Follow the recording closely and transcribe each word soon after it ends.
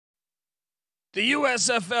The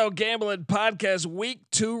USFL Gambling Podcast Week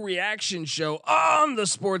 2 reaction show on the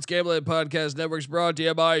Sports Gambling Podcast Network is brought to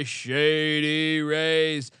you by Shady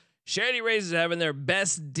Rays. Shady Rays is having their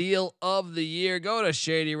best deal of the year. Go to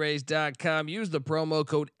shadyrays.com. Use the promo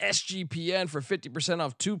code SGPN for 50%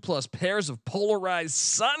 off 2+ pairs of polarized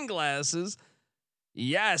sunglasses.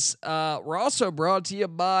 Yes, we're also brought to you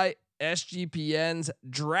by SGPN's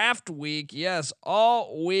Draft Week. Yes,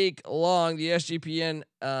 all week long, the SGPN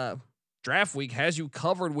Draft Week has you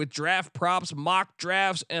covered with draft props, mock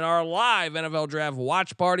drafts, and our live NFL Draft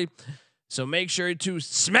watch party. So make sure to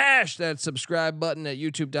smash that subscribe button at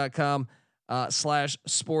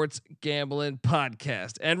youtube.com/sports gambling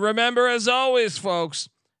podcast. And remember, as always, folks,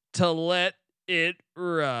 to let it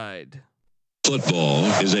ride. Football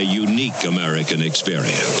is a unique American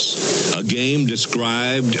experience. A game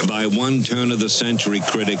described by one turn-of-the-century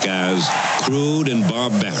critic as crude and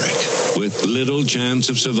barbaric, with little chance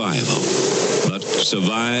of survival. But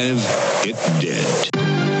survive it did.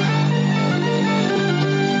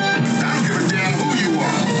 I don't give a damn who you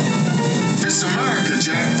are. This is America,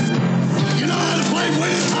 Jack. You know how to play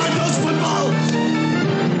winning hard-nosed football?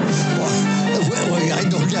 Well, I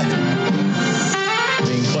know that.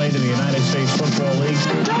 Being played in the United States Football League.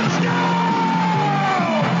 Touchdown!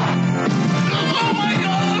 Oh my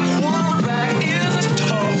God! Quarterback is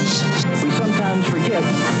toast. We sometimes forget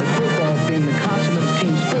that football, being the consummate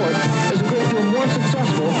team sport, is a great deal more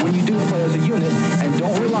successful when you do play as a unit and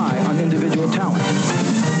don't rely on individual talent.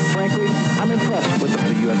 Frankly, I'm impressed with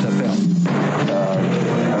the USFL.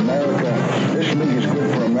 America, this league is good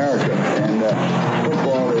for America, and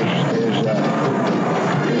football is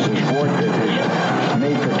a sport that is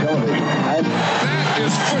made for television. That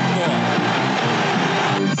is football.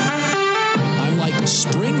 I'm like,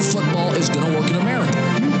 spring football is going to work in America.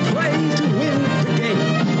 Play to win the game.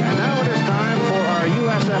 And now it is time for our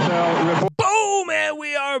USFL report. Boom, and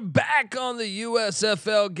we are back on the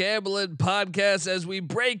USFL Gambling Podcast as we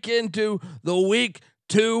break into the Week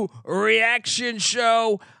 2 reaction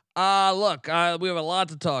show. Look, we have a lot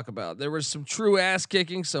to talk about. There was some true ass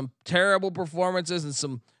kicking, some terrible performances, and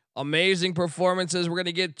some amazing performances. We're going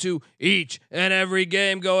to get to each and every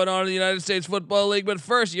game going on in the United States Football League. But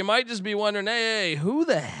first, you might just be wondering, hey, who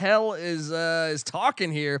the hell is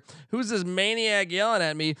talking here? Who's this maniac yelling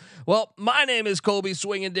at me? Well, my name is Colby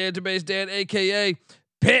Swinging Database Dan, aka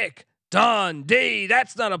Pick Dundee.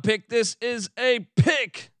 That's not a pick. This is a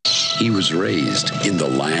pick. He was raised in the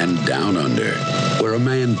land down under, where a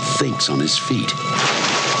man thinks on his feet,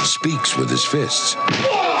 speaks with his fists,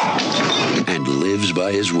 and lives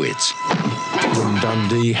by his wits. When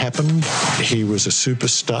Dundee happened, he was a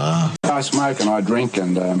superstar. I smoke and I drink,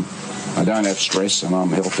 and I don't have stress, and I'm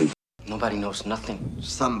healthy. Nobody knows nothing.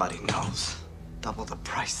 Somebody knows. Double the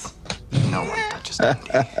price. No one touches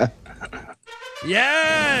Dundee.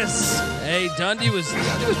 Yes. Hey, Dundee was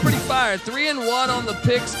pretty fired. 3-1 on the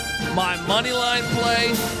picks. My money line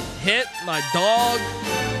play hit my dog.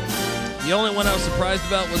 The only one I was surprised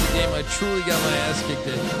about was the game I truly got my ass kicked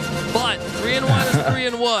in. But 3-1 is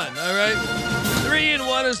 3-1. All right,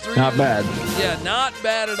 3-1 is 3. Not bad. Yeah, not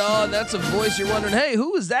bad at all. And that's a voice you're wondering, hey,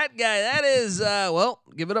 who is that guy? That is, well,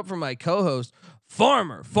 give it up for my co-host,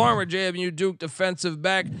 former JMU Duke defensive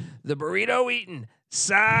back, the burrito eating,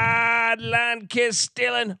 sideline kiss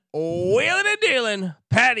stealing, wheeling and dealing,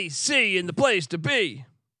 Patty C in the place to be.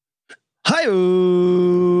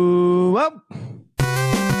 Hi-oh. Well,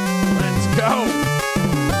 let's go.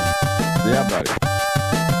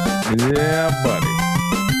 Yeah, buddy.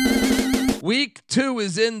 Week 2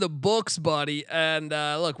 is in the books, buddy. And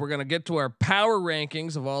look, we're gonna get to our power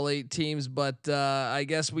rankings of all 8 teams, but I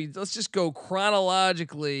guess let's just go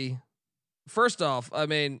chronologically. First off, I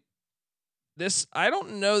mean, I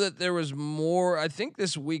don't know that there was more. I think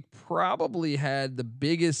this week probably had the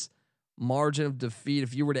biggest margin of defeat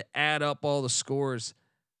if you were to add up all the scores.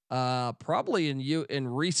 Probably in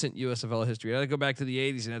recent USFL history. I had to go back to the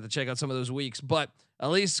 80s and have to check out some of those weeks, but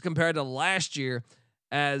at least compared to last year,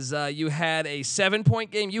 as you had a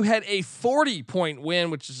 7-point game, you had a 40-point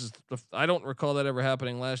win, which is I don't recall that ever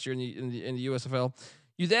happening last year in the USFL.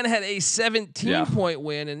 You then had a 17-point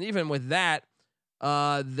win, and even with that,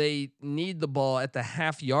 they need the ball at the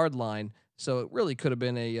half-yard line, so it really could have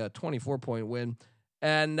been a 24-point win.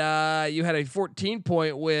 And you had a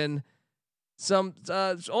 14-point win.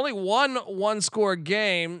 Only one-score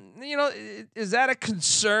game. You know, is that a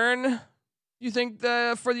concern, you think,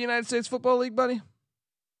 for the United States Football League, buddy?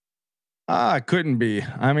 It couldn't be.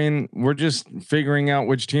 I mean, we're just figuring out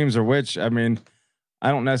which teams are which. I mean, I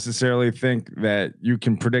don't necessarily think that you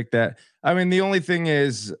can predict that. I mean, the only thing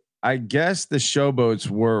is, I guess the Showboats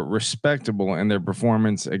were respectable in their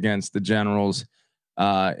performance against the Generals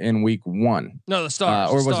in week 1. No, the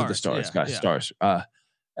Stars. Or the was it the Stars? Stars? Gosh, Yeah. Stars.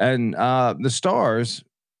 And the Stars,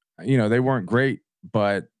 they weren't great,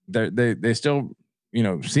 but they still,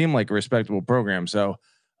 seem like a respectable program. So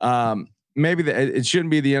maybe it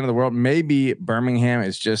shouldn't be the end of the world. Maybe Birmingham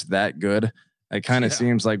is just that good. It kind of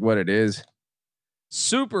seems like what it is.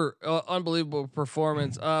 Super unbelievable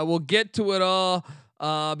performance. We'll get to it all.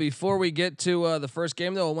 Before we get to the first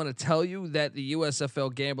game, though, I want to tell you that the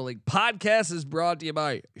USFL Gambling Podcast is brought to you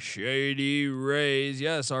by Shady Rays.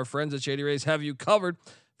 Yes, our friends at Shady Rays have you covered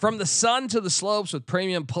from the sun to the slopes with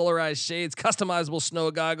premium polarized shades, customizable snow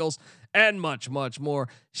goggles, and much, much more.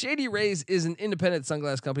 Shady Rays is an independent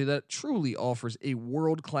sunglass company that truly offers a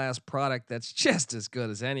world-class product that's just as good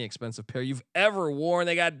as any expensive pair you've ever worn.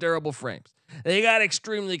 They got durable frames. They got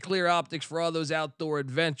extremely clear optics for all those outdoor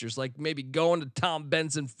adventures, like maybe going to Tom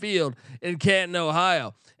Benson Field in Canton,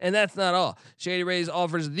 Ohio. And that's not all. Shady Rays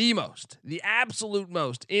offers the absolute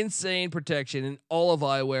most insane protection in all of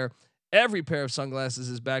eyewear. Every pair of sunglasses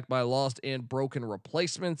is backed by lost and broken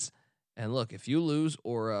replacements. And look, if you lose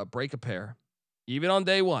or break a pair, even on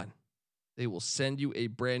day 1, they will send you a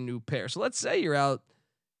brand new pair. So let's say you're out,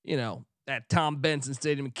 at Tom Benson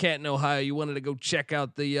Stadium in Canton, Ohio. You wanted to go check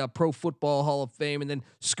out the Pro Football Hall of Fame and then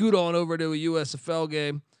scoot on over to a USFL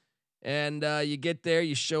game. And you get there,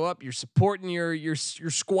 you show up, you're supporting your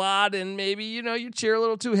squad, and maybe you cheer a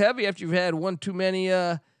little too heavy after you've had one too many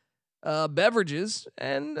beverages,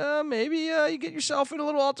 and maybe you get yourself in a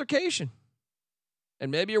little altercation. And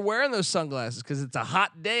maybe you're wearing those sunglasses because it's a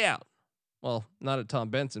hot day out. Well, not at Tom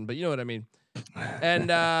Benson, but you know what I mean.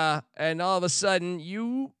 And all of a sudden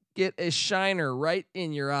you get a shiner right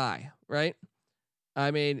in your eye, right?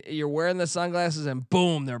 I mean, you're wearing the sunglasses and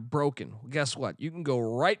boom, they're broken. Well, guess what? You can go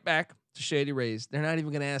right back to Shady Rays. They're not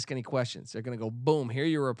even going to ask any questions. They're going to go, boom, here are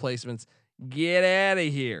your replacements. Get out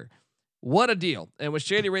of here. What a deal. And with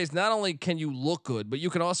Shady Rays, not only can you look good, but you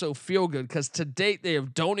can also feel good because to date, they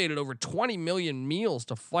have donated over 20 million meals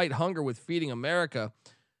to fight hunger with Feeding America.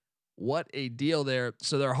 What a deal there.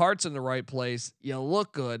 So their heart's in the right place. You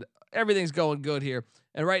look good. Everything's going good here.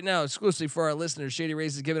 And right now, exclusively for our listeners, Shady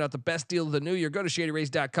Rays is giving out the best deal of the new year. Go to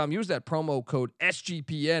shadyrays.com. Use that promo code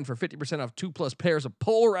SGPN for 50% off 2+ pairs of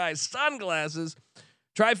polarized sunglasses.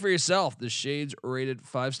 Try for yourself. The shades rated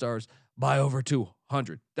 5 stars by over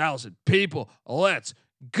 200,000 people. Let's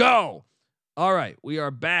go. All right. We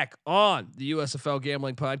are back on the USFL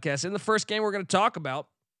Gambling Podcast. In the first game we're going to talk about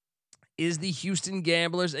is the Houston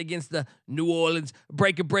Gamblers against the New Orleans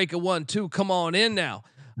Breaker 1-2. Come on in now.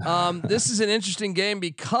 This is an interesting game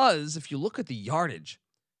because if you look at the yardage,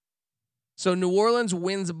 so New Orleans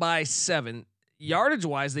wins by 7. Yardage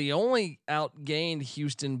wise, they only outgained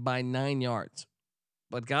Houston by 9 yards,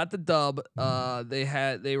 but got the dub.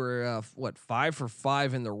 They were 5 for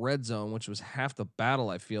 5 in the red zone, which was half the battle.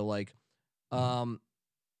 I feel like New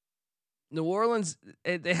Orleans,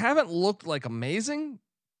 they haven't looked like amazing,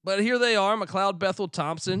 but here they are. McLeod Bethel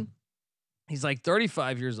Thompson, he's like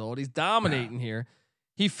 35 years old. He's dominating here.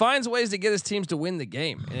 He finds ways to get his teams to win the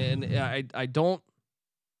game, and I don't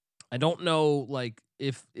know like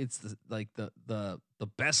if it's the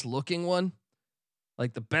best looking one,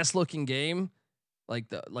 like the best looking game, like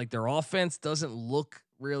their offense doesn't look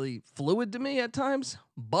really fluid to me at times,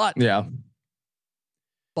 but they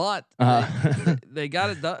got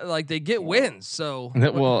it done. Like they get wins, so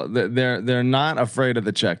they're not afraid of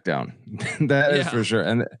the check down. That is for sure.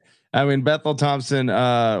 And I mean, Bethel Thompson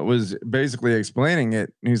was basically explaining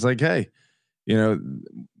it. He's like, hey,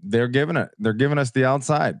 they're giving us the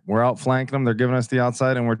outside. We're outflanking them. They're giving us the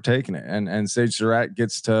outside, and we're taking it. And Sage Surratt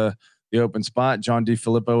gets to the open spot. John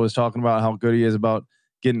DeFilippo was talking about how good he is about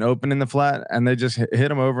getting open in the flat, and they just hit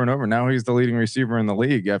him over and over. Now he's the leading receiver in the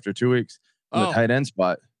league after 2 weeks in the tight end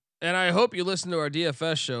spot. And I hope you listen to our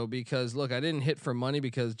DFS show because look, I didn't hit for money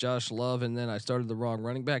because Josh Love, and then I started the wrong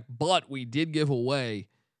running back, but we did give away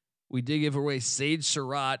Sage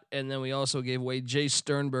Surratt, and then we also gave away Jay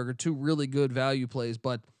Sternberger, 2 really good value plays.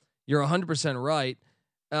 But you're 100% right.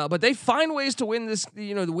 But they find ways to win this,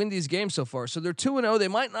 to win these games so far. So they're 2-0. They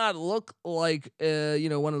might not look like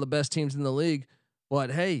one of the best teams in the league,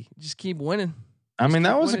 but hey, just keep winning. I mean,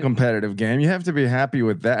 that was a competitive game. You have to be happy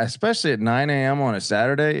with that, especially at 9 a.m. on a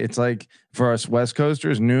Saturday. It's like for us West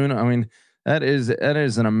Coasters, noon. I mean, that is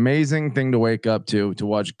an amazing thing to wake up to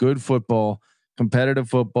watch good football. Competitive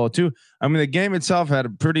football too. I mean, the game itself had a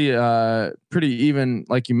pretty even,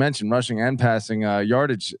 like you mentioned, rushing and passing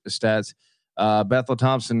yardage stats. Bethel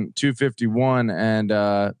Thompson 251 and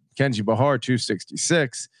Kenji Bahar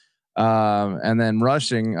 266. And then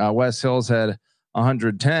rushing, Wes Hills had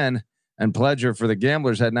 110, and Pledger for the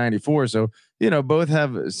Gamblers had 94. So both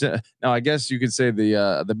have. Now I guess you could say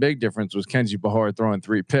the big difference was Kenji Bahar throwing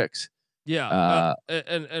 3 picks. Yeah,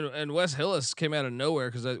 and Wes Hillis came out of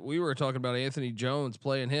nowhere because we were talking about Anthony Jones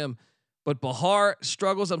playing him, but Bahar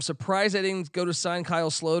struggles. I'm surprised they didn't go to sign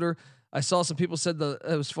Kyle Sloter. I saw some people said it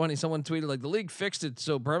was funny. Someone tweeted like the league fixed it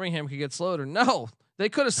so Birmingham could get Sloter. No, they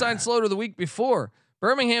could have signed Sloter the week before.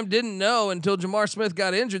 Birmingham didn't know until Jamar Smith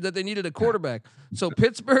got injured that they needed a quarterback. So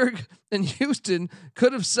Pittsburgh and Houston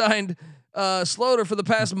could have signed Sloter for the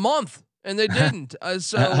past month, and they didn't.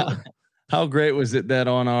 So. How great was it that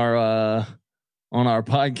on our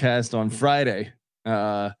podcast on Friday,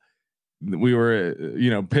 we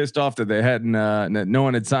were pissed off that they hadn't that no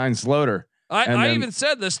one had signed Sloter. I even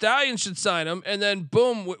said the Stallions should sign him, and then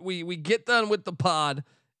boom, we get done with the pod,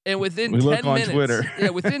 and within 10 minutes, Twitter.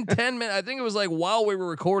 yeah, within 10 minutes, I think it was like while we were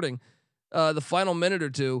recording, the final minute or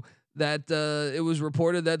two, that it was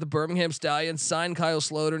reported that the Birmingham Stallions signed Kyle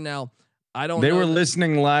Sloter. Now. They were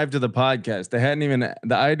listening live to the podcast.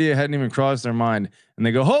 The idea hadn't even crossed their mind, and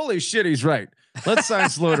they go, "Holy shit, he's right. Let's sign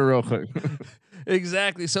Sloter real quick."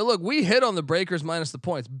 Exactly. So look, we hit on the Breakers minus the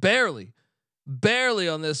points, barely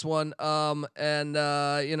on this one.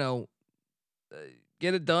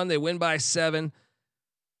 Get it done. They win by 7.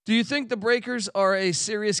 Do you think the Breakers are a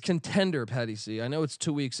serious contender, Patty C? I know it's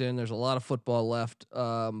 2 weeks in. There's a lot of football left.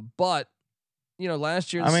 But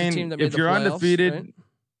last year, this is a team that made the playoffs, you're undefeated. Right?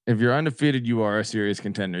 If you're undefeated, you are a serious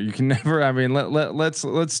contender. You can never. I mean, let's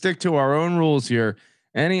stick to our own rules here.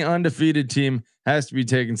 Any undefeated team has to be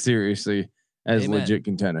taken seriously as a legit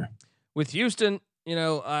contender. With Houston,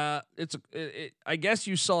 I guess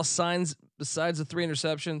you saw signs besides the 3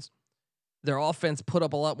 interceptions. Their offense put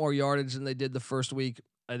up a lot more yardage than they did the first week.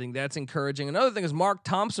 I think that's encouraging. Another thing is Mark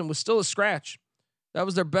Thompson was still a scratch. That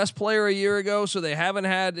was their best player a year ago, so they haven't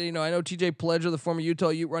had. I know TJ Pledger, the former Utah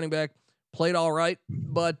Ute running back, played all right,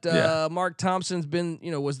 but Mark Thompson's been,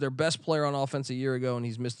 was their best player on offense a year ago, and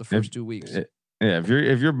he's missed the first 2 weeks. If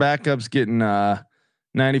your backup's getting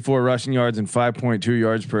 94 rushing yards and 5.2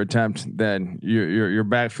 yards per attempt, then your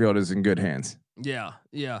backfield is in good hands. Yeah.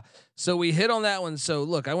 So we hit on that one. So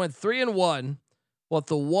look, I went 3-1, with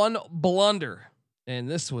the one blunder, and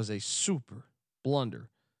this was a super blunder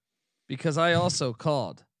because I also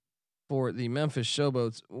called for the Memphis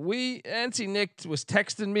Showboats. NC Nick was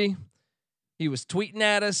texting me. He was tweeting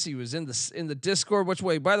at us. He was in the Discord. Which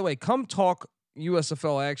way? By the way, come talk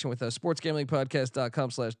USFL action with us.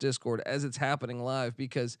 sportsgamblingpodcast.com/discord as it's happening live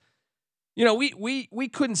because, we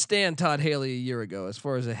couldn't stand Todd Haley a year ago as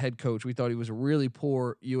far as a head coach. We thought he was a really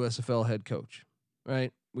poor USFL head coach,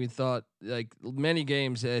 right? We thought like many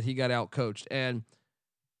games that he got out coached. And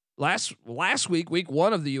last week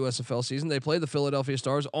 1 of the USFL season, they played the Philadelphia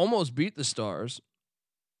Stars, almost beat the Stars.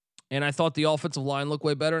 And I thought the offensive line looked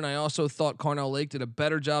way better. And I also thought Carnell Lake did a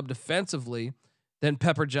better job defensively than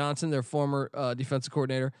Pepper Johnson, their former defensive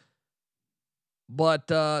coordinator. But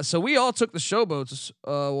so we all took the Showboats.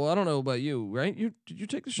 Well, I don't know about you, right? Did you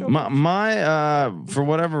take the Showboats? My for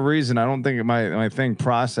whatever reason, I don't think my thing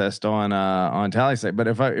processed on Tally site. But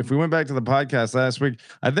if we went back to the podcast last week,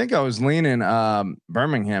 I think I was leaning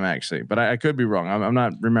Birmingham actually, but I could be wrong. I'm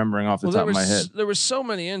not remembering off the top of my head. There were so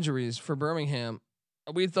many injuries for Birmingham.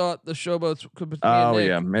 We thought the Showboats could be.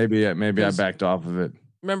 Maybe I backed off of it.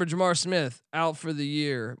 Remember Jamar Smith out for the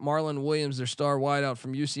year. Marlon Williams, their star wideout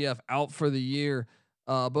from UCF, out for the year.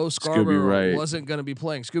 Bo Scarborough wasn't going to be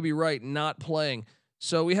playing. Scooby Wright not playing.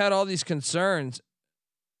 So we had all these concerns.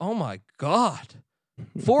 Oh my God,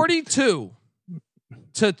 42-2.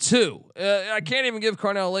 I can't even give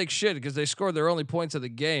Carnell Lake shit because they scored their only points of the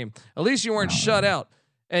game. At least you weren't shut out.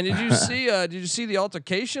 And did you see? Did you see the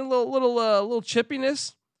altercation? Little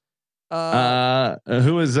chippiness.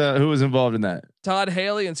 Who was involved in that? Todd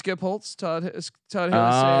Haley and Skip Holtz. Todd Haley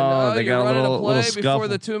saying, they "You're got running a play little before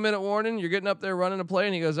the 2-minute warning. You're getting up there running a play,"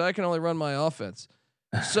 and he goes, "I can only run my offense."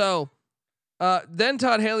 So then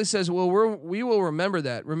Todd Haley says, "Well, we will remember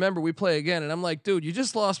that. Remember, we play again." And I'm like, "Dude, you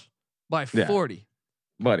just lost by 40."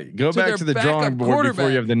 Buddy, go back to the drawing board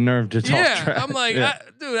before you have the nerve to talk trash. I'm like,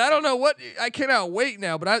 dude, I don't know what. I cannot wait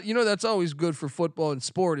now, but that's always good for football and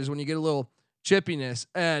sport is when you get a little chippiness.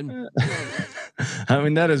 And I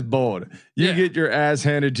mean, that is bold. You get your ass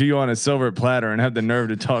handed to you on a silver platter and have the nerve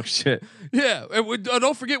to talk shit. Yeah, and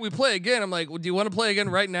don't forget we play again. I'm like, well, do you want to play again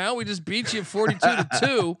right now? We just beat you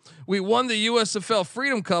 42-2. We won the USFL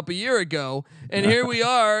Freedom Cup a year ago, and here we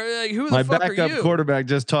are. Like, who the fuck are you? My backup quarterback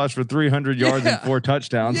just tossed for 300 yards and 4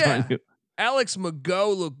 touchdowns. Yeah. Alex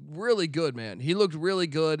McGo looked really good, man. He looked really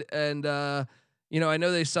good, and You know, I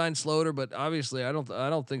know they signed Sloter, but obviously I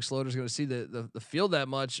don't think Sloter's going to see the field that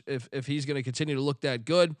much if he's going to continue to look that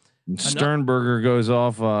good. Sternberger goes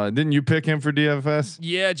off. Didn't you pick him for DFS?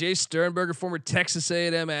 Yeah, Jay Sternberger, former Texas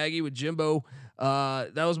A&M Aggie with Jimbo.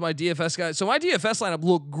 That was my DFS guy. So my DFS lineup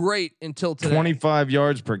looked great until today. 25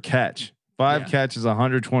 yards per catch. 5 catches,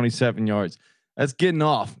 127 yards. That's getting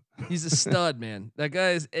off. He's a stud, man. That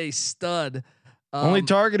guy is a stud. Only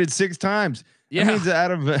targeted 6 times. Yeah. That means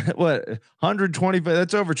out of what 125,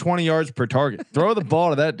 that's over 20 yards per target. Throw the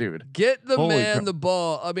ball to that dude. Get the man the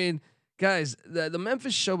ball. I mean, guys, the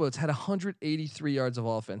Memphis Showboats had 183 yards of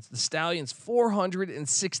offense. The Stallions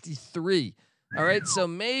 463. All right, so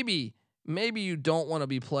maybe you don't want to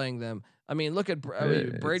be playing them. I mean, look at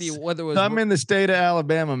Brady. Whether it was I'm in the state of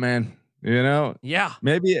Alabama, man. You know, yeah.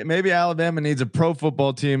 Maybe Alabama needs a pro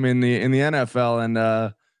football team in the NFL,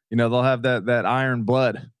 and you know they'll have that iron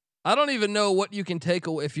blood. I don't even know what you can take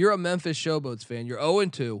away. If you're a Memphis Showboats fan, you're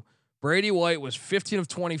 0-2. Brady White was 15 of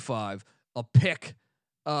 25, a pick,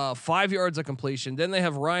 5 yards of completion. Then they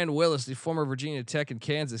have Ryan Willis, the former Virginia Tech and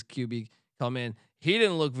Kansas QB, come in. He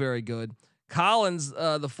didn't look very good. Collins,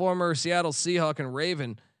 the former Seattle Seahawk and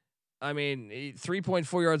Raven, I mean,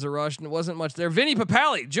 3.4 yards of rush, and it wasn't much there. Vinny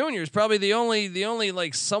Papale Jr. is probably the only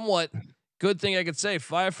like somewhat good thing I could say.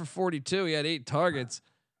 5 for 42. He had 8 targets.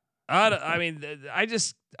 I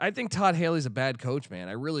think Todd Haley's a bad coach, man.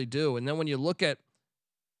 I really do. And then when you look at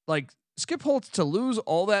like Skip Holtz to lose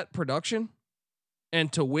all that production and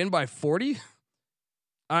to win by 40,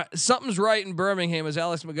 something's right in Birmingham. As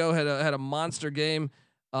Alex Mago had a monster game.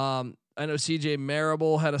 I know CJ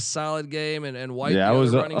Marable had a solid game, and White, I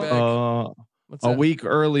was running back. A week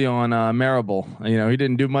early on Marable. You know, he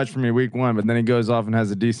didn't do much for me week 1, but then he goes off and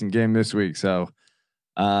has a decent game this week. So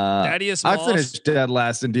I finished dead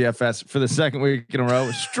last in DFS for the second week in a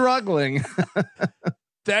row, struggling.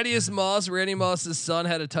 Thaddeus Moss, Randy Moss's son,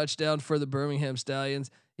 had a touchdown for the Birmingham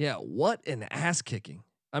Stallions. Yeah, what an ass kicking.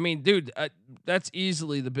 I mean, dude, that's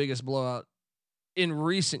easily the biggest blowout in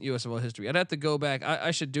recent USFL history. I'd have to go back.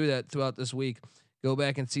 I should do that throughout this week. Go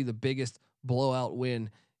back and see the biggest blowout win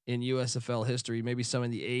in USFL history. Maybe some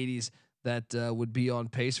in the 80s that would be on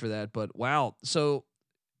pace for that. But wow. So,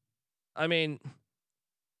 I mean,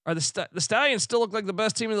 are the Stallions still look like the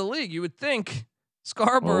best team in the league? You would think.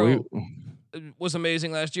 Scarborough was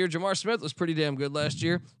amazing last year. Jamar Smith was pretty damn good last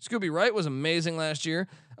year. Scooby Wright was amazing last year.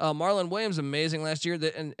 Marlon Williams amazing last year.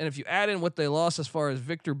 And if you add in what they lost as far as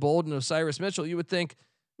Victor Bold and Osiris Mitchell, you would think,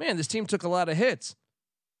 man, this team took a lot of hits.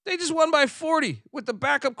 They just won by 40 with the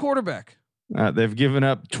backup quarterback. They've given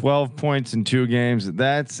up 12 points in 2 games.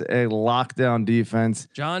 That's a lockdown defense.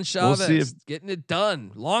 John Chavez getting it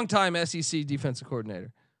done. Longtime SEC defensive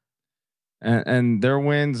coordinator. And their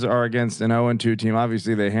wins are against an 0-2 team.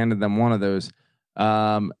 Obviously, they handed them one of those.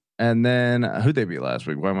 And then who'd they beat last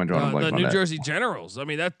week? Why am I drawing a blank the on New that? Jersey Generals. I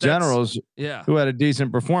mean, that's Generals, who had a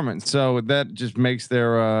decent performance. So that just makes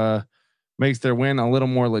their win a little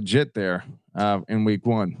more legit there in week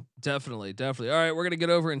 1. Definitely. All right, we're gonna get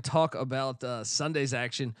over and talk about Sunday's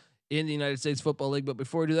action in the United States Football League. But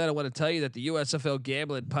before we do that, I want to tell you that the USFL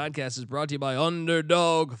Gambling Podcast is brought to you by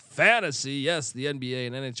Underdog Fantasy. Yes, the NBA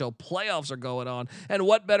and NHL playoffs are going on. And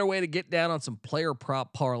what better way to get down on some player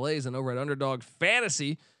prop parlays than over at Underdog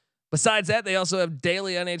Fantasy? Besides that, they also have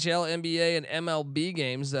daily NHL, NBA, and MLB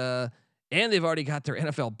games. And they've already got their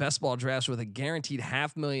NFL best ball drafts with a guaranteed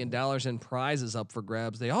 $500,000 in prizes up for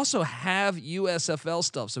grabs. They also have USFL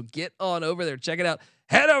stuff. So get on over there. Check it out.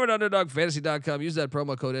 Head over to UnderdogFantasy.com. Use that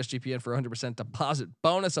promo code SGPN for 100% deposit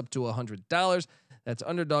bonus up to $100. That's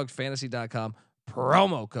UnderdogFantasy.com.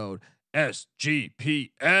 Promo code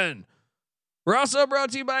SGPN. We're also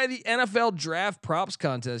brought to you by the NFL Draft Props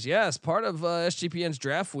Contest. Yes, part of SGPN's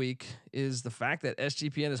Draft Week is the fact that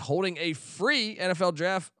SGPN is holding a free NFL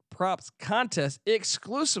Draft Props Contest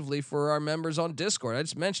exclusively for our members on Discord. I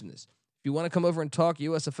just mentioned this. If you want to come over and talk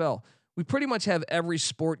USFL, we pretty much have every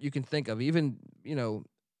sport you can think of, even,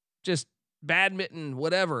 just badminton,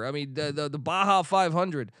 whatever. I mean, the Baja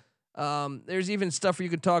 500. There's even stuff where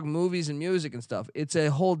you can talk movies and music and stuff. It's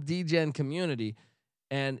a whole DGen community.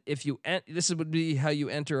 And if you this would be how you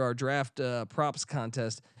enter our draft props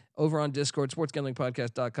contest over on Discord,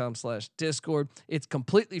 sportsgamblingpodcast.com/Discord. It's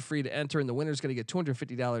completely free to enter, and the winner is going to get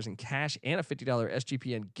 $250 in cash and a $50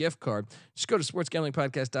 SGPN gift card. Just go to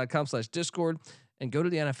sportsgamblingpodcast.com/Discord and go to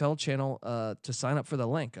the NFL channel to sign up for the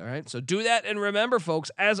link. All right. So do that. And remember,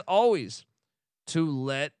 folks, as always, to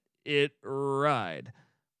let it ride.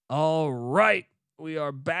 All right. We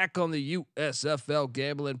are back on the USFL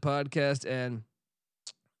Gambling Podcast. And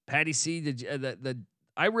Patty C,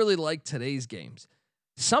 I really like today's games.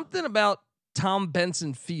 Something about Tom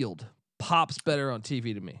Benson Field pops better on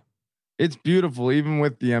TV to me. It's beautiful, even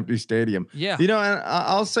with the empty stadium. Yeah. And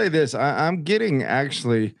I'll say this: I'm getting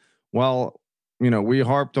actually. Well, we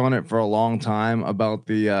harped on it for a long time about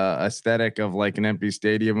the aesthetic of like an empty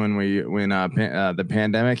stadium when the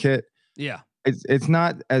pandemic hit. Yeah. It's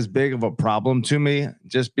not as big of a problem to me,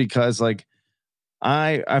 just because like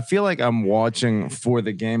I feel like I'm watching for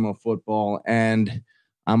the game of football, and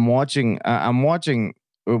I'm watching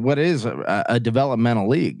what is a developmental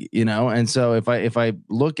league, and so if I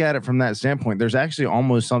look at it from that standpoint, there's actually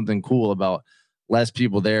almost something cool about less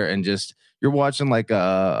people there, and just you're watching like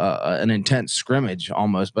an intense scrimmage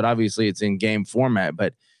almost, but obviously it's in game format,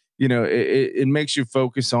 but it makes you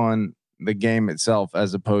focus on the game itself,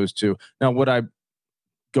 as opposed to now would I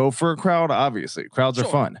go for a crowd? Obviously crowds are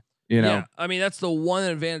fun. Yeah, I mean that's the one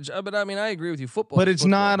advantage. But I mean, I agree with you. Football, but it's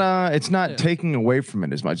not taking away from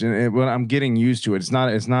it as much. And when I'm getting used to it, it's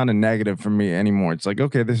not a negative for me anymore. It's like,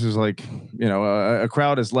 okay, this is like, a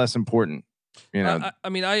crowd is less important. I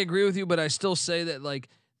mean, I agree with you, but I still say that like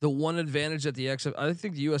the one advantage that the XFL, I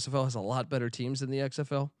think the USFL has a lot better teams than the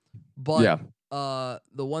XFL. But yeah. The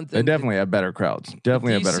one thing they definitely have better crowds.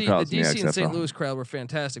 Definitely have better crowds. The DC than the and XFL. St. Louis crowd were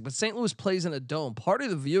fantastic, but St. Louis plays in a dome. Part of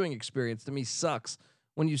the viewing experience to me sucks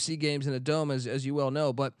when you see games in a dome, as you well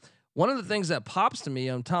know. But one of the things that pops to me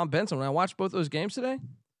on Tom Benson when I watched both those games today,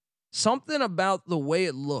 something about the way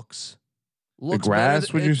it looks the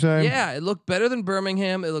grass, would you say? Yeah, it looked better than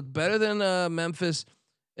Birmingham. It looked better than Memphis.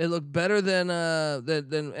 It looked better than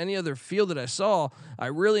any other field that I saw. I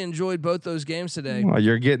really enjoyed both those games today. Well,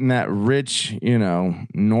 you're getting that rich,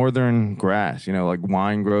 northern grass. Like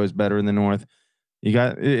wine grows better in the north. You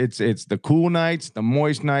got it's the cool nights, the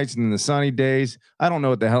moist nights, and the sunny days. I don't know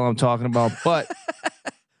what the hell I'm talking about, but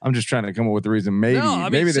I'm just trying to come up with the reason.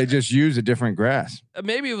 Maybe they just use a different grass.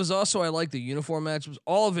 Maybe it was also I like the uniform matchups.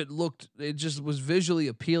 All of it just was visually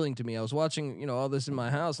appealing to me. I was watching, all this in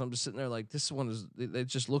my house. I'm just sitting there like, this one it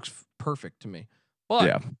just looks perfect to me. But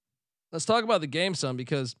yeah. Let's talk about the game some,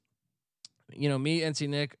 because me, NC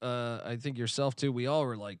Nick, I think yourself too. We all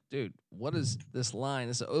were like, dude, what is this line?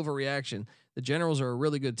 It's an overreaction. The Generals are a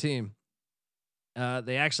really good team.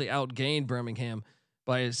 They actually outgained Birmingham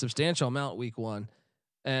by a substantial amount week one,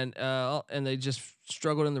 and they just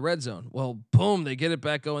struggled in the red zone. Well, boom, they get it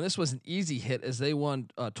back going. This was an easy hit as they won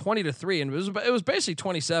 20-3, and it was basically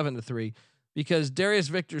 27-3 because Darius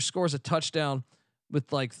Victor scores a touchdown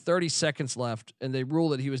with like 30 seconds left, and they rule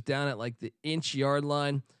that he was down at like the inch-yard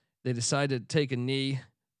line. They decided to take a knee,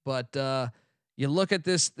 but you look at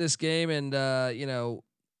this game, and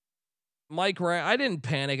Mike Ryan, I didn't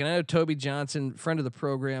panic, and I know Toby Johnson, friend of the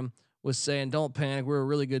program, was saying, "Don't panic. We're a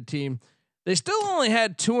really good team." They still only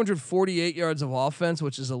had 248 yards of offense,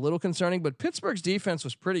 which is a little concerning. But Pittsburgh's defense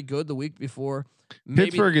was pretty good the week before.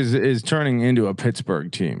 Pittsburgh is turning into a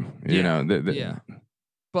Pittsburgh team. Yeah,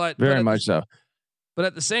 but very much so. But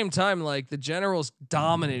at the same time, like the Generals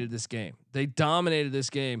dominated this game. They dominated this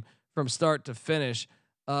game from start to finish.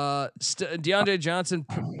 DeAndre Johnson,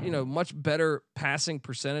 much better passing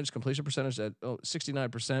percentage, completion percentage at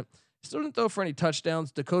 69%. Still didn't throw for any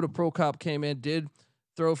touchdowns. Dakota Prokop came in, did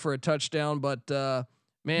throw for a touchdown, but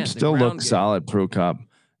man, still looked solid. Prokop.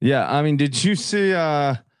 Yeah, I mean, did you see?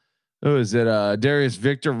 Who is it? Darius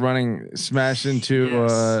Victor smash into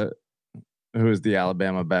yes. Who is the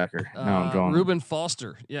Alabama backer? Now I'm drawing. Reuben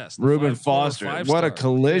Foster. Yes, Reuben Foster. What a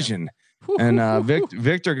collision! Yeah. And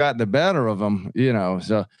Victor got the better of him,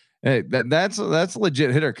 So hey, that's a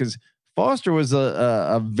legit hitter, because Foster was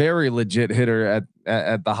a very legit hitter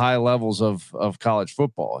at the high levels of college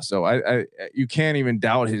football. So I you can't even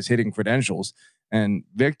doubt his hitting credentials. And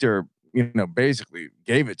Victor, basically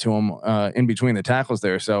gave it to him in between the tackles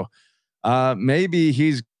there. So maybe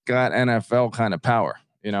he's got NFL kind of power.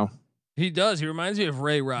 He does. He reminds me of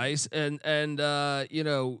Ray Rice, and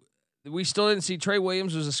we still didn't see Trey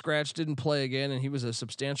Williams was a scratch, didn't play again, and he was a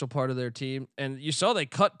substantial part of their team. And you saw they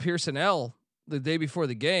cut Pearson L the day before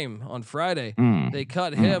the game on Friday. They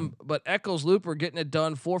cut him, but Eccles Looper getting it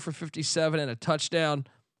done, 4 for 57 and a touchdown.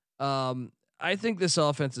 I think this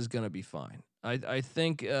offense is going to be fine. I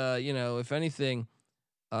think if anything,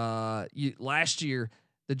 last year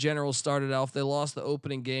the Generals started off, they lost the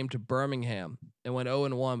opening game to Birmingham and went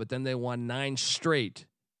 0-1, but then they won 9 straight.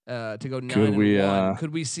 To go 9-1.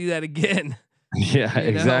 Could we see that again? Yeah,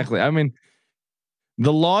 exactly. I mean,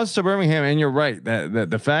 the loss to Birmingham, and you're right that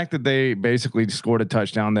the fact that they basically scored a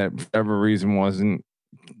touchdown that for whatever reason wasn't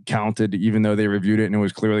counted, even though they reviewed it and it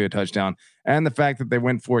was clearly a touchdown, and the fact that they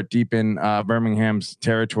went for it deep in Birmingham's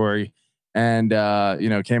territory and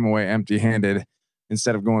came away empty-handed.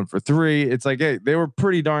 instead of going for 3. It's like, hey, they were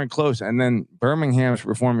pretty darn close. And then Birmingham's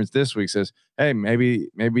performance this week says, hey, maybe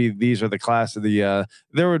these are the class of the.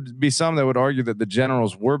 There would be some that would argue that the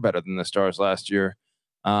Generals were better than the Stars last year.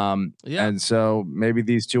 And so maybe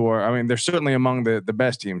these two are. I mean, they're certainly among the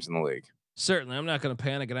best teams in the league. Certainly, I'm not going to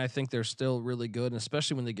panic, and I think they're still really good, and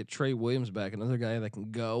especially when they get Trey Williams back, another guy that can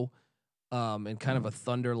go, and kind of a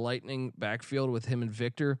thunder lightning backfield with him and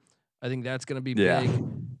Victor. I think that's going to be big.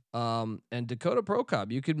 And Dakota Prokop,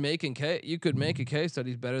 you could make a case that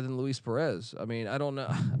he's better than Luis Perez. I mean, I don't know.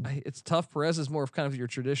 It's tough. Perez is more of kind of your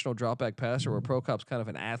traditional drop back passer, where Prokop's kind of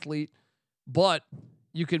an athlete, but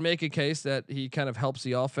you could make a case that he kind of helps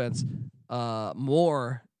the offense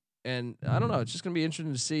more. And I don't know. It's just going to be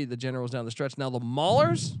interesting to see the Generals down the stretch. Now the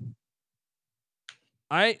Maulers,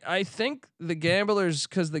 I think the Gamblers,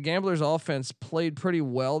 because the Gamblers offense played pretty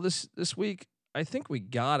well this week. I think we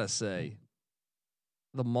gotta say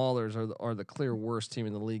the Maulers are the clear worst team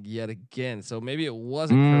in the league yet again. So maybe it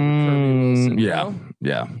wasn't Kirby Wilson.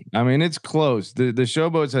 Yeah. I mean, it's close. The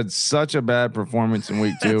Showboats had such a bad performance in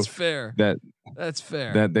week 2. That's fair. That's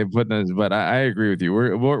fair. That they put this, but I agree with you.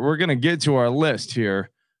 We're gonna get to our list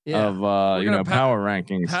here. Of power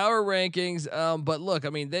rankings. Power rankings. But look, I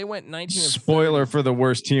mean, they went 19. Spoiler for the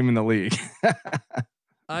worst team in the league.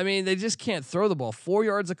 I mean, they just can't throw the ball. 4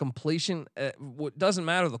 yards of completion. Doesn't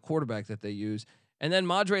matter the quarterback that they use. And then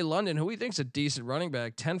Madre London, who we think's a decent running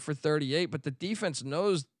back, 10 for 38. But the defense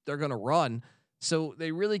knows they're going to run, so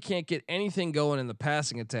they really can't get anything going in the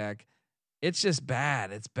passing attack. It's just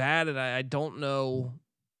bad. It's bad, and I don't know.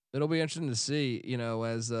 It'll be interesting to see,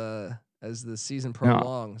 as the season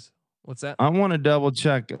prolongs. What's that? I want to double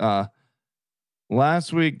check.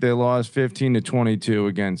 Last week they lost 15-22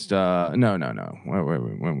 against no.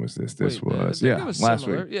 Wait. When was this? This was last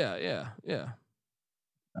similar. week. Yeah.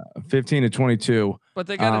 15-22. But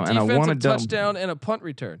they got a defensive touchdown and a punt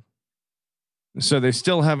return. So they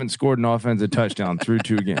still haven't scored an offensive touchdown through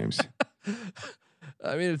 2 games.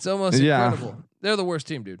 I mean, it's almost incredible. They're the worst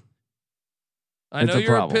team, dude. I know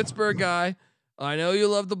you're a Pittsburgh guy. I know you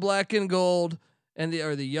love the black and gold and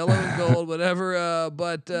the yellow and gold, whatever.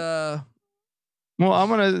 But well, I'm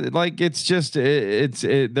gonna it's just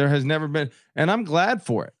there has never been, and I'm glad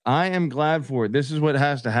for it. I am glad for it. This is what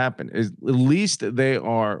has to happen. Is at least they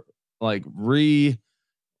are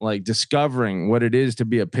discovering what it is to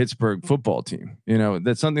be a Pittsburgh football team.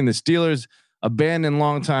 That's something the Steelers abandoned a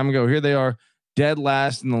long time ago. Here they are, dead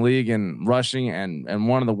last in the league in rushing and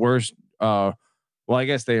one of the worst. Well, I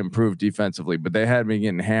guess they improved defensively, but they had been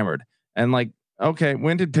getting hammered. And okay,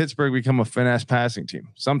 when did Pittsburgh become a finesse passing team?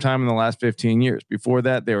 Sometime in the last 15 years. Before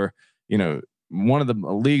that, they were, one of the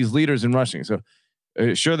league's leaders in rushing. So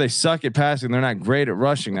sure, they suck at passing. They're not great at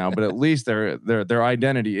rushing now, but at least their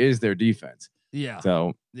identity is their defense. Yeah.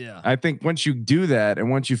 So I think once you do that and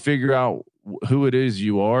once you figure out who it is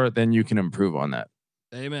you are, then you can improve on that.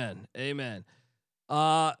 Amen.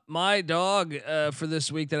 My dog for this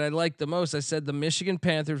week that I liked the most, I said the Michigan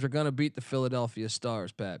Panthers are going to beat the Philadelphia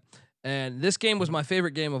Stars, Pat. And this game was my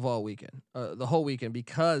favorite game of all weekend, the whole weekend,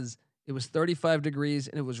 because it was 35 degrees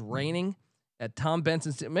and it was raining at Tom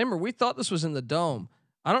Benson. Remember, we thought this was in the Dome.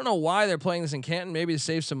 I don't know why they're playing this in Canton, maybe to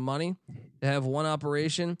save some money, to have one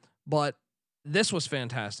operation, but this was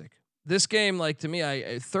fantastic. This game, to me,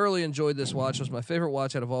 I thoroughly enjoyed this watch. It was my favorite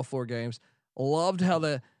watch out of all 4 games. Loved how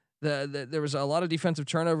there was a lot of defensive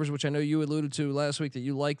turnovers, which I know you alluded to last week that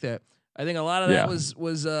you like that. I think a lot of that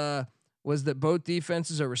was that both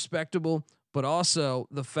defenses are respectable, but also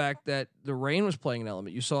the fact that the rain was playing an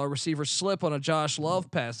element. You saw a receiver slip on a Josh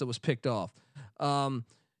Love pass that was picked off.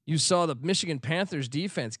 You saw the Michigan Panthers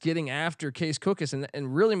defense getting after Case Cookus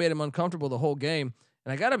and really made him uncomfortable the whole game.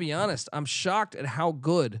 And I got to be honest, I'm shocked at how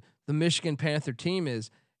good the Michigan Panther team is.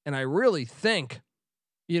 And I really think,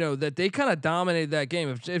 that they kind of dominated that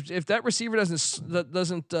game. If that receiver doesn't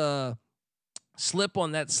slip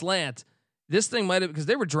on that slant, this thing might have, because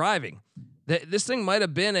they were driving. This thing might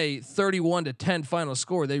have been a 31-10 final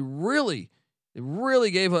score. They really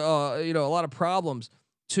gave a lot of problems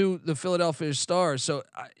to the Philadelphia Stars. So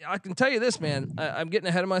I can tell you this, man. I'm getting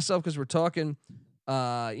ahead of myself because we're talking,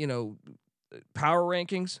 power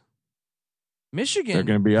rankings. Michigan They're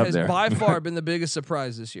going to be up has there. by far been the biggest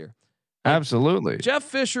surprise this year. Absolutely. Jeff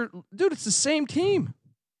Fisher, dude, it's the same team.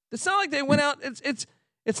 It's not like they went out.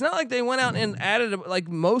 It's not like they went out and added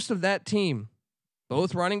most of that team,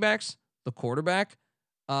 both running backs, the quarterback,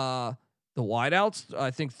 the wideouts.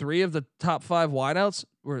 I think 3 of the top 5 wideouts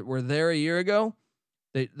were there a year ago.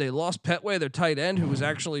 They lost Petway, their tight end, who was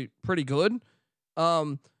actually pretty good.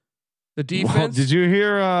 The defense. Well, did you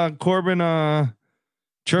hear Corbin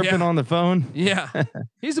chirping on the phone? Yeah,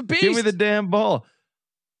 he's a beast. Give me the damn ball.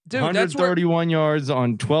 Dude, that's 131 yards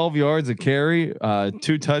on 12 yards a carry,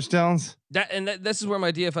 2 touchdowns. This is where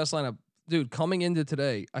my DFS lineup, dude, coming into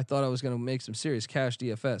today, I thought I was going to make some serious cash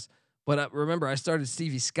DFS. But remember, I started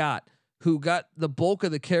Stevie Scott, who got the bulk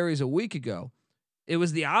of the carries a week ago. It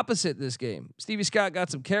was the opposite this game. Stevie Scott got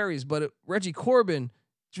some carries, but Reggie Corbin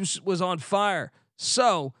just was on fire.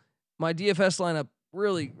 So my DFS lineup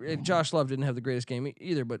really, Josh Love didn't have the greatest game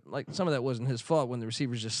either, but like some of that wasn't his fault when the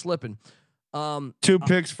receivers just slipping. 2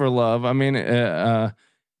 picks for Love. I mean,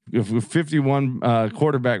 with 51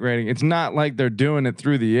 quarterback rating, it's not like they're doing it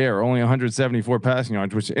through the air. Only 174 passing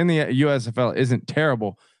yards, which in the USFL isn't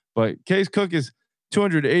terrible. But Case Cook is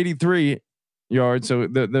 283 yards, so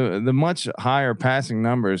the much higher passing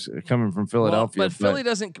numbers coming from Philadelphia. But Philly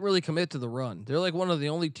doesn't really commit to the run. They're like one of the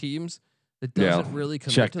only teams that doesn't really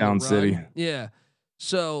commit check to down the run. city. Yeah.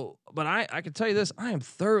 So, but I can tell you this: I am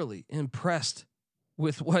thoroughly impressed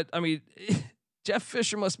with what I mean. Jeff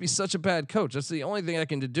Fisher must be such a bad coach. That's the only thing I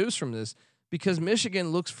can deduce from this, because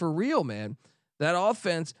Michigan looks for real, man. That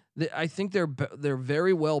offense, I think they're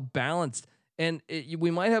very well balanced, and we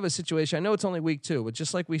might have a situation. I know it's only week 2, but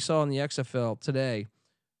just like we saw in the XFL today,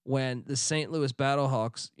 when the St. Louis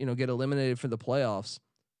Battlehawks, get eliminated for the playoffs,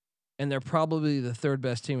 and they're probably the 3rd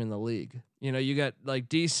best team in the league. You got like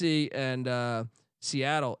DC and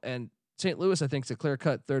Seattle, and St. Louis, I think, is a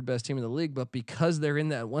clear-cut 3rd best team in the league, but because they're in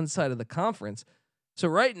that one side of the conference. So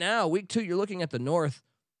right now, week 2, you're looking at the North,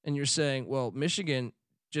 and you're saying, well, Michigan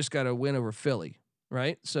just got a win over Philly,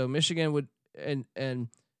 right? So Michigan would and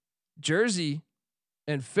Jersey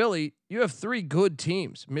and Philly, you have 3 good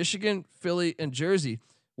teams: Michigan, Philly, and Jersey.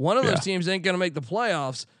 One of those teams ain't going to make the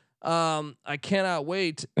playoffs. I cannot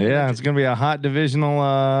wait. Yeah, it's going to be a hot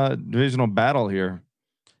divisional battle here.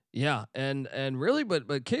 Yeah, and really,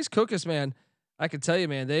 but Case Cookus, man, I can tell you,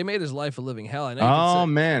 man, they made his life a living hell. I know. Oh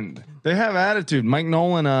man, they have attitude. Mike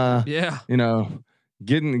Nolan,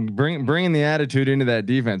 bringing the attitude into that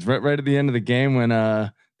defense right at the end of the game when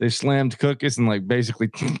they slammed Cookus and like basically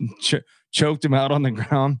choked him out on the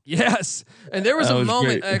ground. Yes, and there was a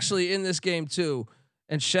moment actually in this game too.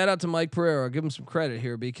 And shout out to Mike Pereira. I'll give him some credit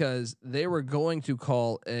here, because they were going to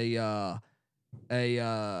call a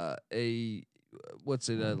what's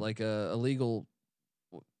it like a illegal,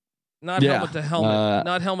 not helmet to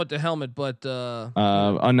helmet, but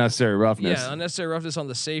unnecessary roughness. Yeah, unnecessary roughness on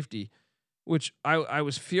the safety, which I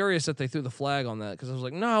was furious that they threw the flag on that, because I was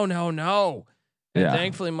like, no. And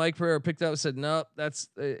thankfully Mike Pereira picked up and said, no, that's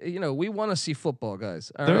we want to see football,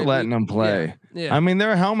 guys. They're letting them play. Yeah. I mean,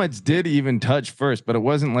 their helmets did even touch first, but it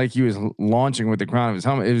wasn't like he was launching with the crown of his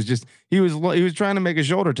helmet. It was just he was trying to make a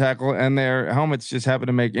shoulder tackle, and their helmets just happened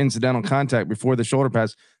to make incidental contact before the shoulder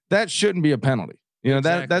pass. That shouldn't be a penalty.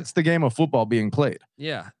 Exactly. That's the game of football being played.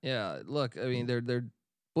 Yeah. Look, I mean, they're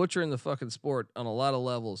butchering the fucking sport on a lot of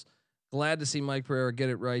levels. Glad to see Mike Pereira get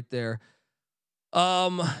it right there.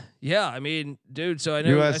 Yeah, I mean, dude, so I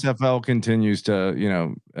know USFL continues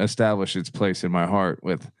to, establish its place in my heart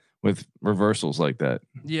with reversals like that.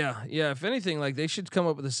 Yeah. If anything, like they should come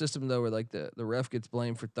up with a system though, where like the ref gets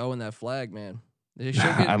blamed for throwing that flag, man. They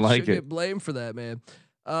should get blamed for that, man.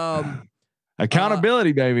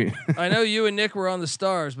 Accountability, baby. I know you and Nick were on the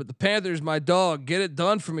Stars, but the Panthers, my dog, get it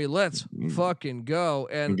done for me. Let's fucking go.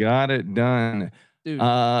 And got it done. Dude.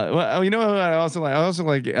 Well, you know who I also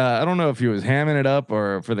like. I don't know if he was hamming it up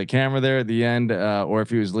or for the camera there at the end, or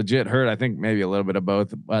if he was legit hurt. I think maybe a little bit of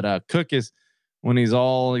both. But Cook is, when he's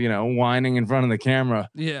all whining in front of the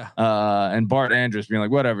camera. Yeah. And Bart Andrews being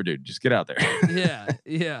like, "Whatever, dude, just get out there."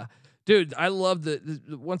 Yeah. Dude, I love the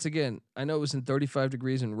once again. I know it was in 35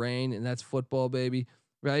 degrees and rain, and that's football, baby,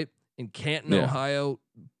 right? In Canton, Ohio,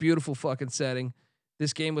 beautiful fucking setting.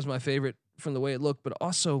 This game was my favorite from the way it looked, but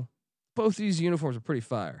also, both these uniforms are pretty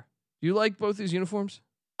fire. Do you like both these uniforms?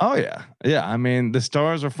 Oh yeah. I mean, the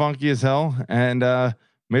Stars are funky as hell, and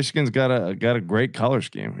Michigan's got a great color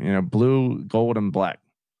scheme. Blue, gold, and black.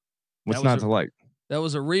 What's not to like? That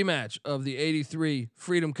was a rematch of the '83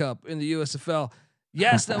 Freedom Cup in the USFL.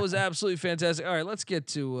 Yes, that was absolutely fantastic. All right, let's get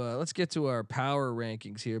to our power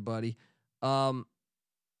rankings here, buddy. I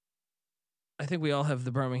think we all have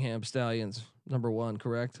the Birmingham Stallions #1,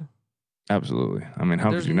 correct? Absolutely. I mean,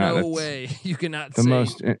 how could you not? There's no way you cannot the say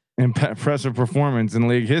most impressive performance in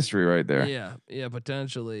league history right there. Yeah,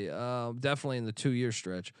 potentially. Definitely in the 2-year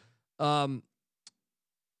stretch. At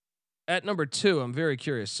 #2, I'm very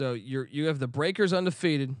curious. So you have the Breakers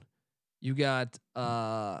undefeated. You got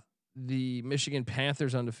the Michigan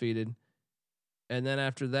Panthers undefeated. And then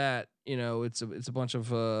after that, it's a bunch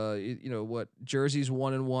of what Jersey's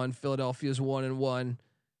 1-1, Philadelphia's 1-1.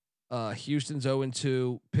 Houston's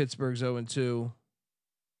 0-2, Pittsburgh's 0-2,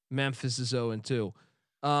 Memphis is 0-2.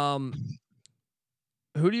 Who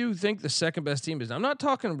do you think the second best team is? I'm not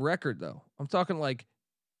talking record though. I'm talking like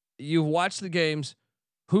you've watched the games.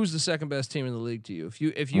 Who's the second best team in the league to you? If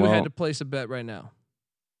you had to place a bet right now.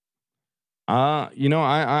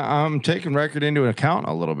 I'm taking record into account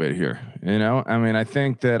a little bit here. I mean, I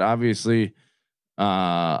think that obviously,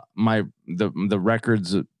 the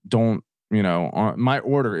records don't. My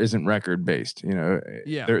order isn't record based.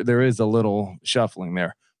 Yeah. There is a little shuffling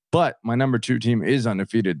there, but my number 2 team is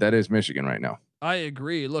undefeated. That is Michigan right now. I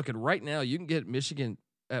agree. Look, at right now you can get Michigan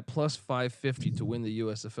at plus 550 to win the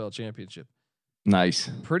USFL championship. Nice.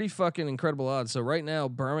 Pretty fucking incredible odds. So right now,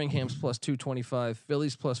 Birmingham's plus 225,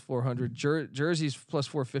 Philly's plus 400, Jersey's plus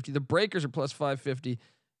 450. The Breakers are plus 550,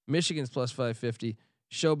 Michigan's plus 550,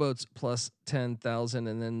 Showboat's plus 10,000,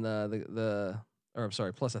 and then plus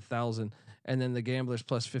 1,000, and then the Gamblers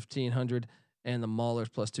plus 1,500, and the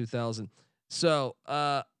Maulers plus 2,000. So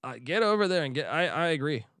get over there and get. I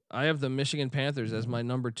agree. I have the Michigan Panthers as my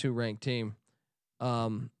number 2 ranked team,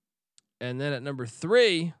 and then at number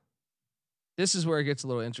 3. This is where it gets a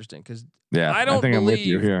little interesting because I think I'm with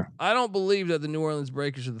you here. I don't believe that the New Orleans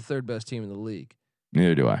Breakers are the 3rd best team in the league.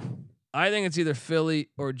 Neither do I. I think it's either Philly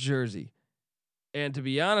or Jersey. And to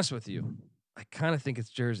be honest with you, I kind of think it's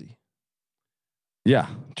Jersey. Yeah,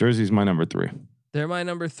 Jersey's my number 3. They're my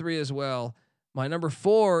number 3 as well. My number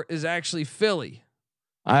 4 is actually Philly.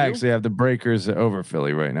 I actually have the Breakers over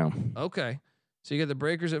Philly right now. Okay. So you get the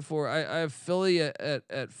Breakers at 4. I have Philly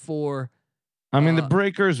at 4. I mean, the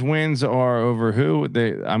Breakers wins are over who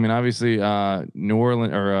obviously New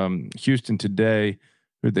Orleans or Houston today.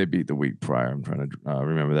 Who'd they beat the week prior? I'm trying to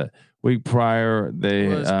remember that week prior. They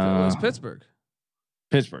was Pittsburgh.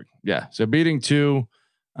 Pittsburgh, yeah. So beating 2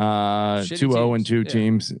 2-0-2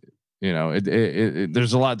 teams.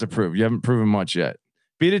 There's a lot to prove. You haven't proven much yet.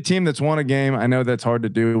 Beat a team that's won a game. I know that's hard to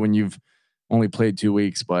do when you've only played 2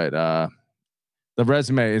 weeks, but the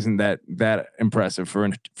resume isn't that impressive for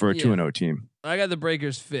a 2-0 team. I got the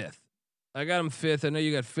Breakers 5th. I got them 5th. I know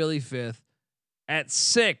you got Philly 5th. At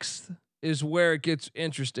 6th is where it gets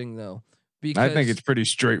interesting, though. Because I think it's pretty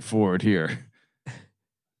straightforward here.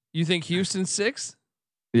 You think Houston's 6th?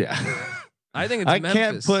 Yeah. I think it's Memphis.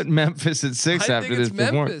 Can't put Memphis at 6 after this.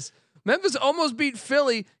 Memphis. Memphis almost beat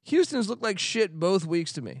Philly. Houston's looked like shit both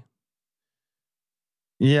weeks to me.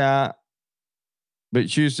 Yeah. But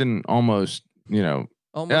Houston almost, I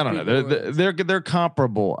don't know. They're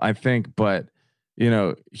comparable, I think, but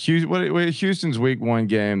Houston's week 1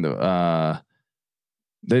 game,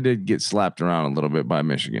 they did get slapped around a little bit by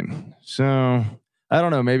Michigan. So I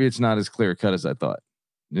don't know. Maybe it's not as clear cut as I thought.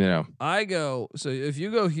 So if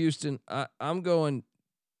you go Houston, I'm going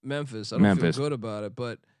Memphis. I don't feel good about it,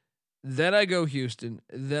 but then I go Houston.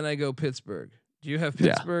 Then I go Pittsburgh. Do you have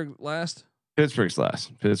Pittsburgh last? Pittsburgh's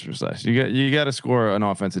last. You got to score an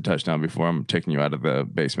offensive touchdown before I'm taking you out of the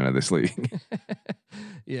basement of this league.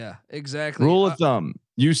 Yeah, exactly. Rule of thumb: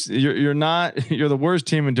 you're the worst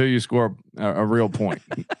team until you score a real point.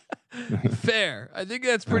 Fair. I think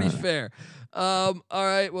that's pretty fair. All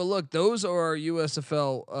right. Well, look, those are our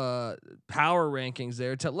USFL power rankings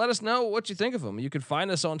there. Let us know what you think of them. You can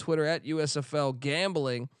find us on Twitter at USFL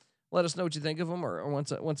Gambling. Let us know what you think of them, or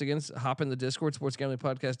once again, hop in the Discord,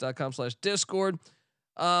 sportsgamblingpodcast.com/Discord.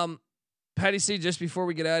 Patty C, just before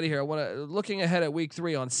we get out of here, looking ahead at week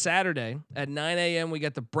 3 on Saturday at 9 a.m. we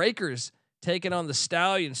got the Breakers taking on the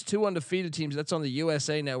Stallions, 2 undefeated teams. That's on the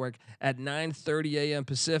USA Network at 9:30 a.m.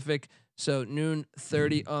 Pacific, so noon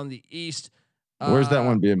 30 on the East. Where's that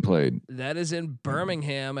one being played? That is in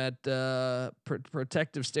Birmingham at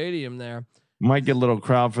Protective Stadium there. Might get a little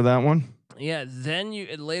crowd for that one. Yeah, then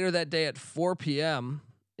later that day at 4 p.m.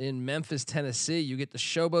 in Memphis, Tennessee, you get the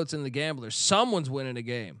Showboats and the Gamblers. Someone's winning a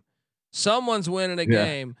game.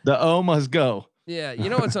 Game. The O must go. Yeah, you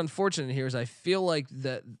know what's unfortunate here is I feel like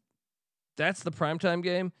that's the primetime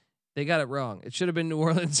game. They got it wrong. It should have been New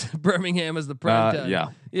Orleans, Birmingham as the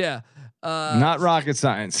primetime. Yeah. Not rocket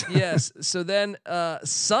science. Yes. So then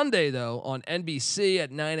Sunday, though, on NBC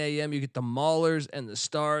at 9 a.m., you get the Maulers and the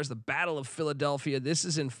Stars, the Battle of Philadelphia. This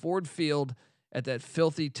is in Ford Field at that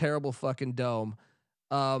filthy, terrible fucking dome.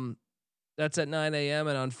 That's at 9 a.m.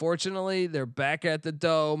 And unfortunately, they're back at the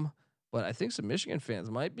dome. But I think some Michigan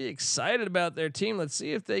fans might be excited about their team. Let's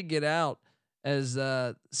see if they get out as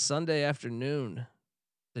Sunday afternoon.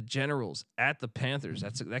 The Generals at the Panthers.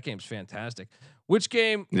 That game's fantastic. Which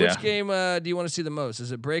game do you want to see the most?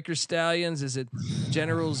 Is it Breakers Stallions? Is it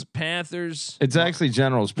Generals Panthers? It's actually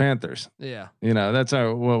Generals Panthers. Yeah. That's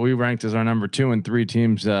what we ranked as our number 2 and 3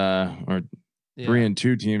 teams, or 3 and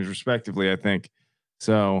 2 teams respectively, I think.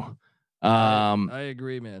 So I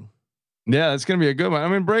agree, man. Yeah, it's going to be a good one. I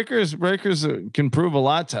mean, Breakers can prove a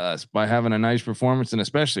lot to us by having a nice performance and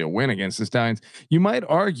especially a win against the Stallions. You might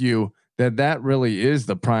argue that really is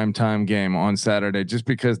the prime time game on Saturday, just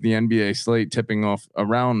because the NBA slate tipping off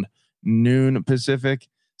around noon Pacific,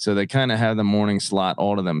 so they kind of have the morning slot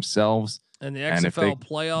all to themselves. And the XFL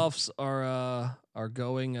playoffs are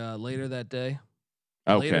going later that day.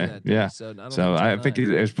 Okay. Yeah. So I think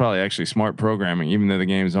it's probably actually smart programming, even though the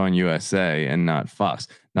game is on USA and not Fox.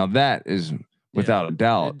 Now that is without a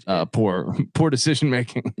doubt poor decision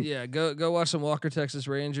making. Yeah. Go watch some Walker Texas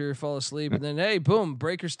Ranger, fall asleep, and then hey, boom,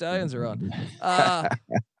 Breaker Stallions are on.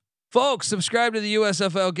 Folks, subscribe to the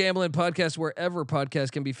USFL Gambling Podcast wherever podcasts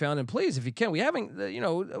can be found. And please, if you can, we haven't,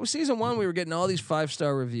 season 1, we were getting all these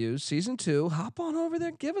 5-star reviews. Season 2, hop on over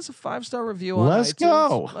there, give us a 5-star review on Let's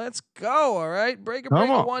iTunes. Let's go. All right. Breaker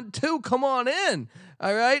 1, 2, come on in.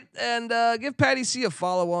 All right. And give Patty C a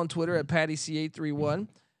follow on Twitter at PattyC831.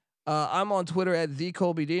 I'm on Twitter at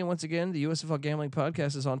TheColbyD. And once again, the USFL Gambling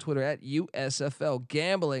Podcast is on Twitter at USFL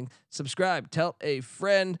Gambling. Subscribe, tell a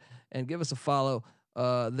friend, and give us a follow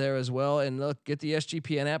there as well. And look, get the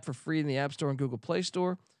SGPN app for free in the App Store and Google Play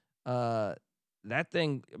Store. That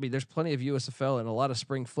thing, I mean, there's plenty of USFL and a lot of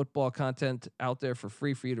spring football content out there for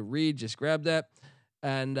free for you to read. Just grab that.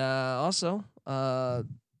 And also the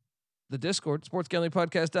Discord,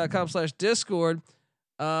 sportsgamblingpodcast.com/Discord.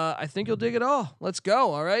 I think you'll dig it all. Let's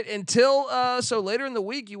go. All right. Until so later in the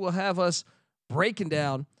week, you will have us breaking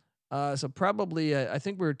down. So probably I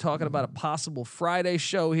think we're talking about a possible Friday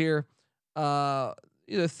show here.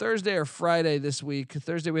 Either Thursday or Friday this week.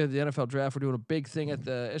 Thursday we have the NFL draft. We're doing a big thing at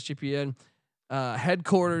the SGPN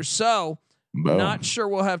headquarters. So not sure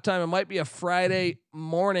we'll have time. It might be a Friday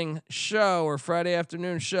morning show or Friday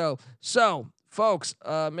afternoon show. So folks,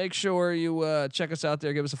 make sure you check us out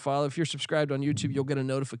there. Give us a follow. If you're subscribed on YouTube, you'll get a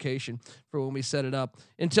notification for when we set it up.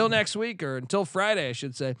 Until next week, or until Friday, I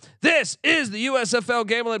should say. This is the USFL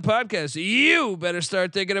Gambling Podcast. You better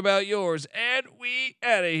start thinking about yours. And we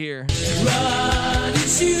out of here. Run and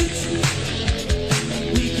shoot.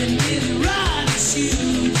 We can really run and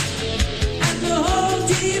shoot. And the whole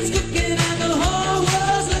team's looking and the whole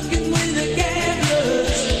world's looking with the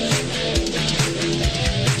gamblers.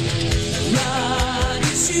 Run and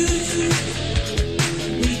shoot.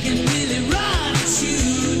 We can really run and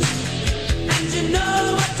shoot. And you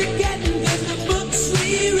know what you're getting, 'cause the books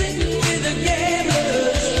we written with the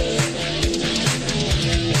gamblers.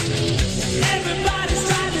 Everybody's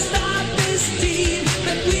trying to stop this team,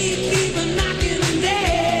 but we keep on knocking them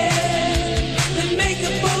dead. They make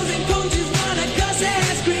opposing coaches wanna cuss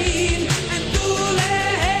and scream and pull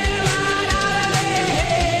their hair right out of their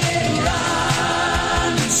head.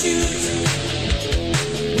 Run and shoot.